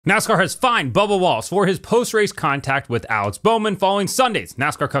NASCAR has fined Bubba Wallace for his post-race contact with Alex Bowman following Sunday's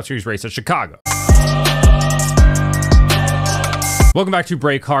NASCAR Cup Series race at Chicago. Welcome back to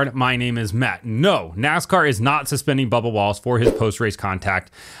Break Hard. My name is Matt. No, NASCAR is not suspending Bubba Wallace for his post-race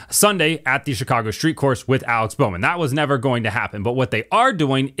contact Sunday at the Chicago Street Course with Alex Bowman. That was never going to happen. But what they are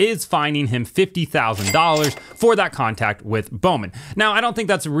doing is fining him $50,000 for that contact with Bowman. Now, I don't think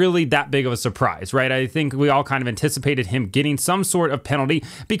that's really that big of a surprise, right? I think we all kind of anticipated him getting some sort of penalty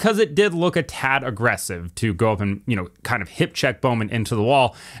because it did look a tad aggressive to go up and, kind of hip check Bowman into the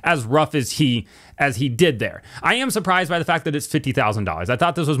wall, as rough as he did there. I am surprised by the fact that it's $50,000. I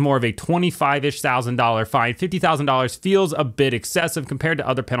thought this was more of a $25,000-ish fine. $50,000 feels a bit excessive compared to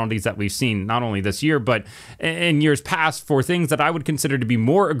other penalties that we've seen, not only this year, but in years past for things that I would consider to be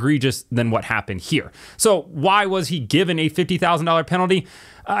more egregious than what happened here. So why was he given a $50,000 penalty?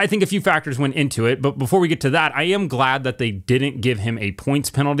 I think a few factors went into it, but before we get to that, I am glad that they didn't give him a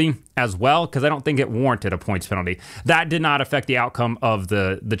points penalty as well, because I don't think it warranted a points penalty. That did not affect the outcome of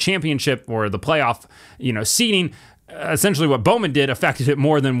the championship or the playoff, seeding. Essentially what Bowman did affected it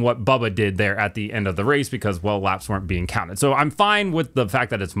more than what Bubba did there at the end of the race because, well, laps weren't being counted. So I'm fine with the fact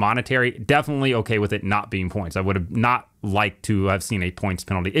that it's monetary, definitely okay with it not being points. I would have not liked to have seen a points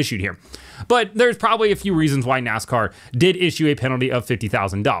penalty issued here. But there's probably a few reasons why NASCAR did issue a penalty of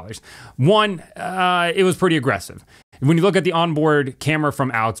 $50,000. One, it was pretty aggressive. When you look at the onboard camera from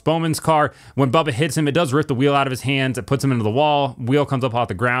Alex Bowman's car, when Bubba hits him, it does rip the wheel out of his hands. It puts him into the wall. Wheel comes up off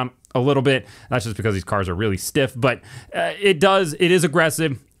the ground a little bit. That's just because these cars are really stiff, but it is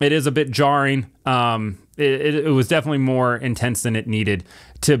aggressive. It is a bit jarring. It was definitely more intense than it needed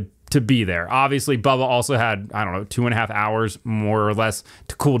to be there. Obviously, Bubba also had, 2.5 hours more or less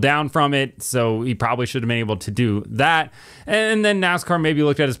to cool down from it, so he probably should have been able to do that. And then NASCAR maybe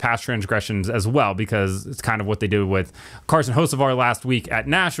looked at his past transgressions as well, because it's kind of what they did with Carson Hocevar last week at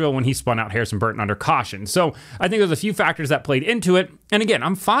Nashville when he spun out Harrison Burton under caution. So I think there's a few factors that played into it. And again,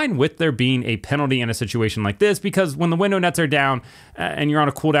 I'm fine with there being a penalty in a situation like this, because when the window nets are down and you're on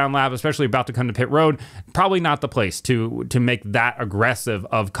a cool down lap, especially about to come to pit road, probably not the place to make that aggressive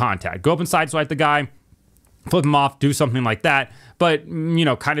of contact. Go up and sideswipe the guy, flip him off, do something like that. But,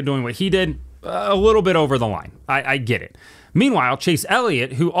 kind of doing what he did, a little bit over the line. I get it. Meanwhile, Chase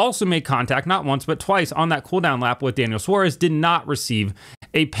Elliott, who also made contact not once but twice on that cooldown lap with Daniel Suarez, did not receive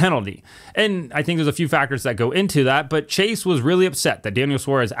a penalty. And I think there's a few factors that go into that, but Chase was really upset that Daniel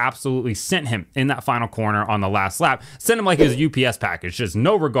Suarez absolutely sent him in that final corner on the last lap. Sent him like his UPS package, just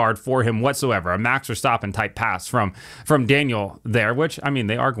no regard for him whatsoever. A Max Verstappen type pass from Daniel there, which,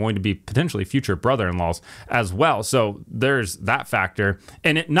 they are going to be potentially future brother-in-laws as well. So there's that factor.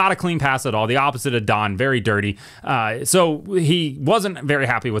 And not a clean pass at all. The opposite of Don, very dirty. So he wasn't very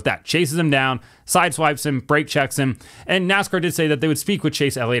happy with that. Chases him down, sideswipes him, brake checks him, and NASCAR did say that they would speak with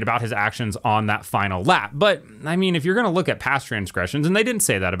Chase Elliott about his actions on that final lap. But, if you're going to look at past transgressions, and they didn't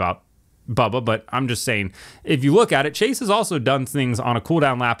say that about Bubba, but I'm just saying, if you look at it, Chase has also done things on a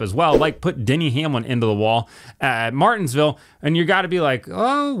cooldown lap as well, like put Denny Hamlin into the wall at Martinsville, and you got to be like,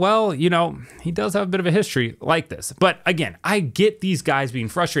 oh, well, he does have a bit of a history like this. But again, I get these guys being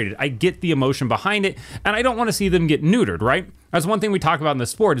frustrated. I get the emotion behind it, and I don't want to see them get neutered, right? That's one thing we talk about in the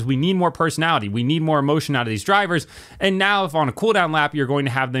sport is we need more personality. We need more emotion out of these drivers. And now if on a cooldown lap, you're going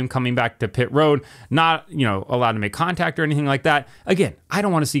to have them coming back to pit road, not, allowed to make contact or anything like that. Again, I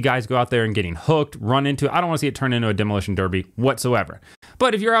don't want to see guys go out there and getting hooked, run into it. I don't want to see it turn into a demolition derby whatsoever.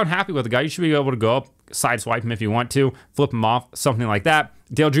 But if you're unhappy with the guy, you should be able to go up, sideswipe him if you want to, flip him off, something like that.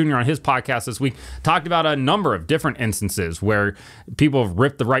 Dale Jr. on his podcast this week talked about a number of different instances where people have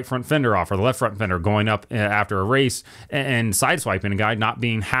ripped the right front fender off or the left front fender going up after a race and sideswiping a guy, not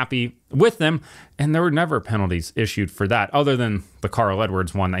being happy with them. And there were never penalties issued for that, other than the Carl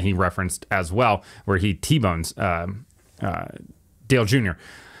Edwards one that he referenced as well, where he T-bones Dale Jr.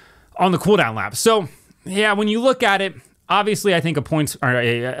 on the cooldown lap. So, yeah, when you look at it, obviously, I think a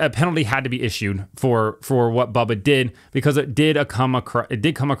penalty had to be issued for what Bubba did, because it did come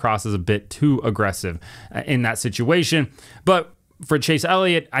across as a bit too aggressive in that situation. But for Chase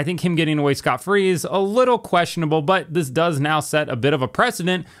Elliott, I think him getting away scot-free is a little questionable, but this does now set a bit of a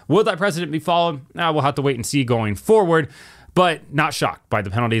precedent. Will that precedent be followed? We'll have to wait and see going forward. But not shocked by the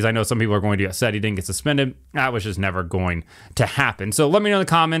penalties. I know some people are going to be upset he didn't get suspended. That was just never going to happen. So let me know in the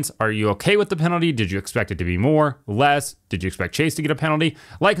comments, are you okay with the penalty? Did you expect it to be more, less? Did you expect Chase to get a penalty?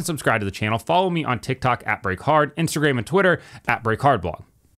 Like and subscribe to the channel. Follow me on TikTok at BreakHard, Instagram and Twitter at BreakHardBlog.